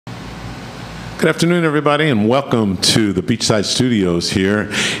Good afternoon, everybody, and welcome to the Beachside Studios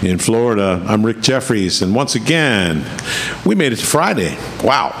here in Florida. I'm Rick Jeffries, and once again, we made it to Friday.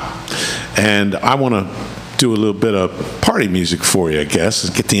 Wow. And I want to do a little bit of party music for you, I guess,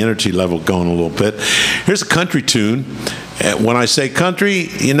 and get the energy level going a little bit. Here's a country tune. When I say country,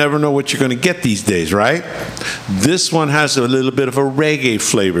 you never know what you're going to get these days, right? This one has a little bit of a reggae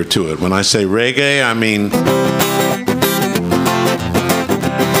flavor to it. When I say reggae, I mean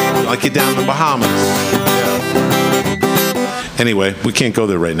like you're down in the Bahamas. Yeah. Anyway, we can't go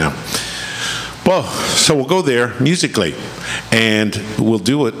there right now. Well, so we'll go there musically, and we'll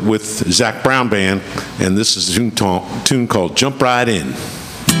do it with Zac Brown Band, and this is a tune called Jump Right In.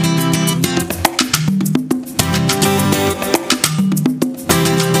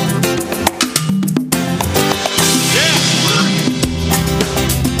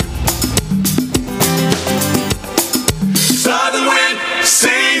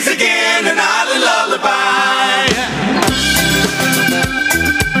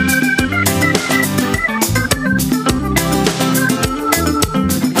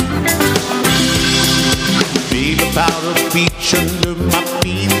 Beach under my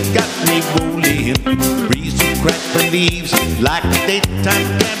feet got me rolling. Breeze to crack the leaves like the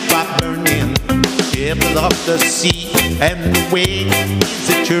daytime campfire burning. Shiver off the sea and the waves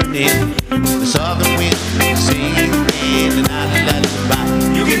are churning. The southern wind singing and I lullaby.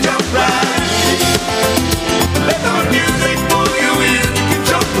 You can jump right in. Let the music pull you in. You can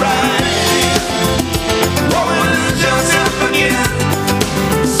jump right in. Roll and lose yourself again.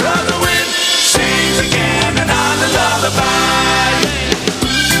 Southern wind sings again and I lullaby.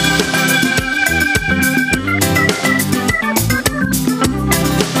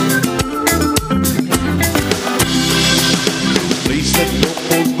 Place that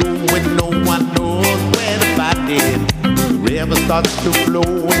locals go when no one knows where to find it. The river starts to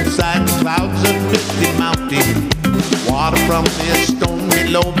flow inside the clouds of misty mountain. Water from the stone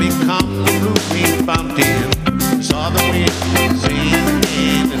below becomes a blue-green fountain. Southern wind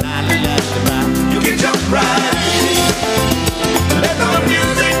singing and I lullaby. You can jump right in. Let the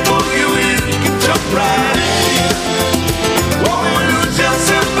music pull you in. You can jump right in. Won't lose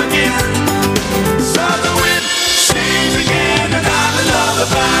yourself again. Southern wind sings again and I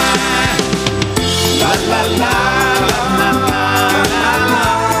lullaby. La la la la la la la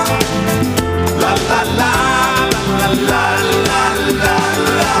la la la la la la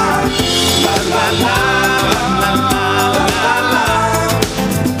la la la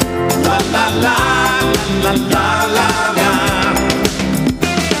la la la la.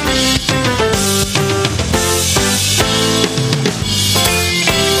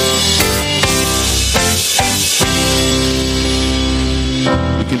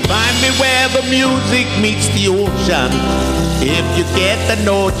 You can find me where the music meets the ocean. If you get the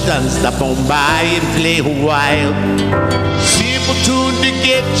notion, stop on by and play a while. Simple tune to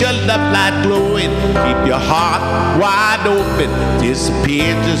get your love light glowing. Keep your heart wide open.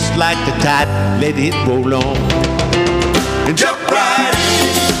 Disappear just like the tide. Let it roll on. And jump right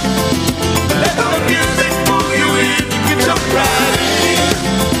in. Let the music pull you in. You can jump right in.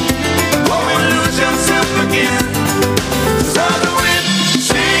 Won't lose yourself again. Southern wind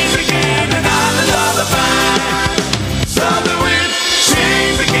sings again and I lullaby. Southern wind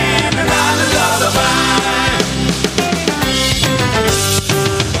sings again and I lullaby.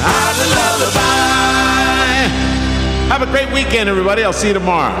 I lullaby. Have a great weekend, everybody. I'll see you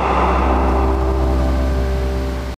tomorrow.